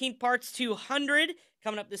Series, Keene Parts 200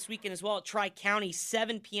 coming up this weekend as well at Tri-County,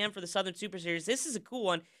 7 p.m. for the Southern Super Series. This is a cool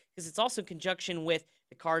one because it's also in conjunction with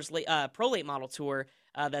the Cars Pro Late Model Tour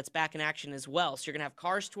that's back in action as well. So you're going to have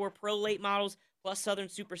Cars Tour Pro Late Models plus Southern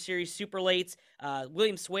Super Series Super Lates.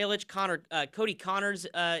 William Swalich, Cody Connors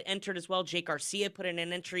entered as well. Jake Garcia put in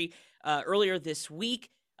an entry earlier this week.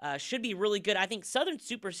 Should be really good. I think Southern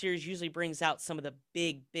Super Series usually brings out some of the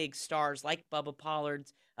big stars like Bubba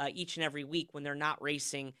Pollard's each and every week when they're not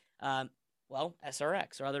racing,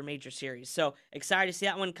 SRX or other major series. So excited to see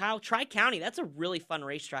that one. Kyle, Tri-County, that's a really fun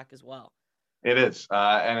racetrack as well. It is.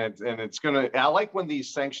 And it's going to, I like when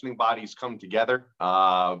these sanctioning bodies come together.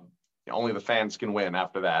 Only the fans can win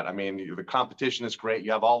after that. I mean, the competition is great.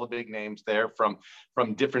 You have all the big names there from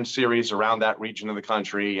different series around that region of the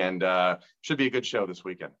country, and should be a good show this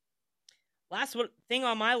weekend. Last thing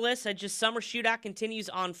on my list, Summer Shootout continues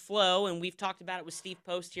on Flow, and we've talked about it with Steve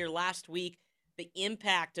Post here last week, the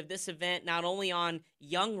impact of this event, not only on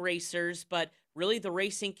young racers, but really the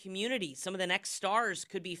racing community. Some of the next stars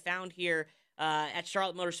could be found here at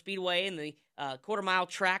Charlotte Motor Speedway in the quarter-mile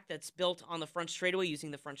track that's built on the front straightaway,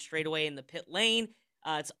 using the front straightaway in the pit lane.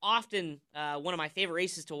 It's often one of my favorite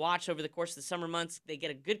races to watch over the course of the summer months. They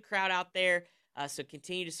get a good crowd out there, so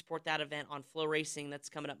continue to support that event on Flow Racing. That's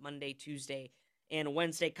coming up Monday, Tuesday, and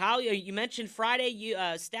Wednesday. Kyle, you mentioned Friday.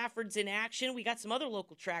 Stafford's in action. We got some other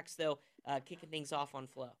local tracks, though, kicking things off on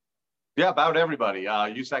Flow. Yeah, about everybody.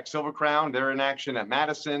 USAC Silver Crown, they're in action at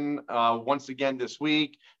Madison once again this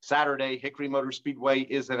week. Saturday, Hickory Motor Speedway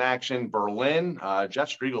is in action. Berlin. Jeff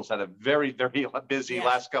Striegel's had a very, very busy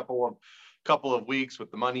last couple of weeks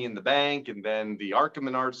with the Money in the Bank, and then the ARCA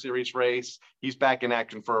Menard Series race. He's back in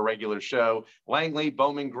action for a regular show. Langley,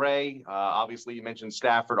 Bowman Gray, obviously you mentioned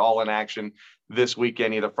Stafford, all in action this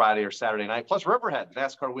weekend, either Friday or Saturday night. Plus Riverhead,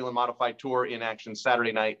 NASCAR Wheel and Modified Tour in action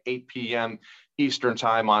Saturday night, 8 p.m. Eastern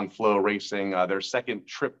time on Flow Racing, their second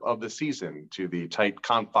trip of the season to the tight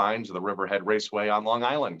confines of the Riverhead Raceway on Long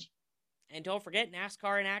Island. And don't forget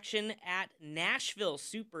NASCAR in action at Nashville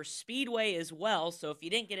Super Speedway as well. So if you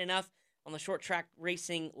didn't get enough on the short track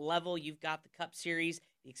racing level, you've got the Cup Series,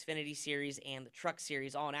 the Xfinity Series, and the Truck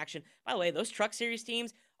Series all in action. By the way, those Truck Series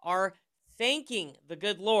teams are thanking the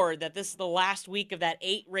good Lord that this is the last week of that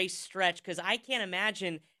 8-race stretch, because I can't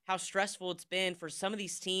imagine how stressful it's been for some of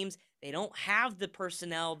these teams. They don't have the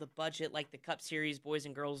personnel, the budget like the Cup Series boys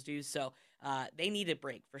and girls do, so they need a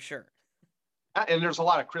break for sure. And there's a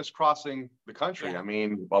lot of crisscrossing the country. Yeah. I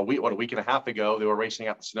mean, a week and a half ago, they were racing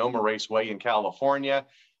at the Sonoma Raceway in California.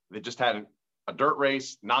 They just had a dirt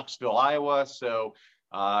race, Knoxville, Iowa. So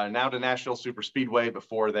now to Nashville Super Speedway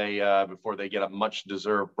before they get a much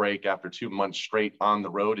deserved break after 2 months straight on the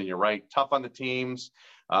road. And you're right, tough on the teams,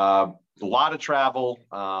 a lot of travel.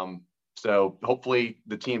 So hopefully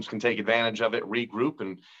the teams can take advantage of it, regroup,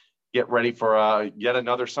 and get ready for yet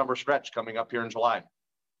another summer stretch coming up here in July.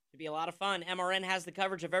 It'll be a lot of fun. MRN has the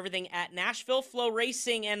coverage of everything at Nashville. Flow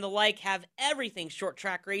Racing and the like have everything short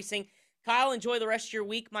track racing. Kyle, enjoy the rest of your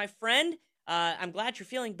week, my friend. I'm glad you're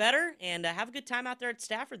feeling better, and have a good time out there at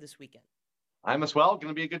Stafford this weekend. I'm as well. Going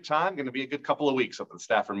to be a good time. Going to be a good couple of weeks up at the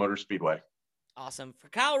Stafford Motor Speedway. Awesome. For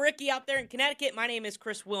Kyle Rickey out there in Connecticut, my name is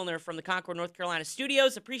Chris Wilner from the Concord, North Carolina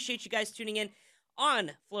studios. Appreciate you guys tuning in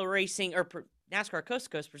on Flow Racing, or NASCAR Coast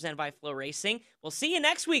to Coast presented by Flow Racing. We'll see you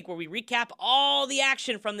next week where we recap all the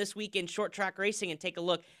action from this week in short track racing and take a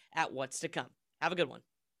look at what's to come. Have a good one.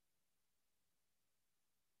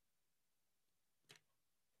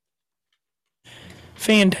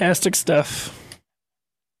 Fantastic stuff.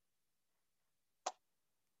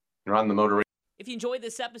 You're on the motor. If you enjoyed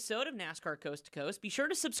this episode of NASCAR Coast to Coast, be sure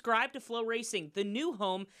to subscribe to Flow Racing, the new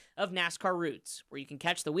home of NASCAR Roots, where you can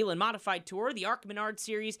catch the Wheel and Modified Tour, the ARCA Menard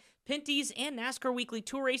Series, Pinty's, and NASCAR Weekly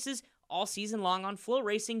Tour races all season long on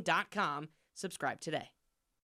flowracing.com. Subscribe today.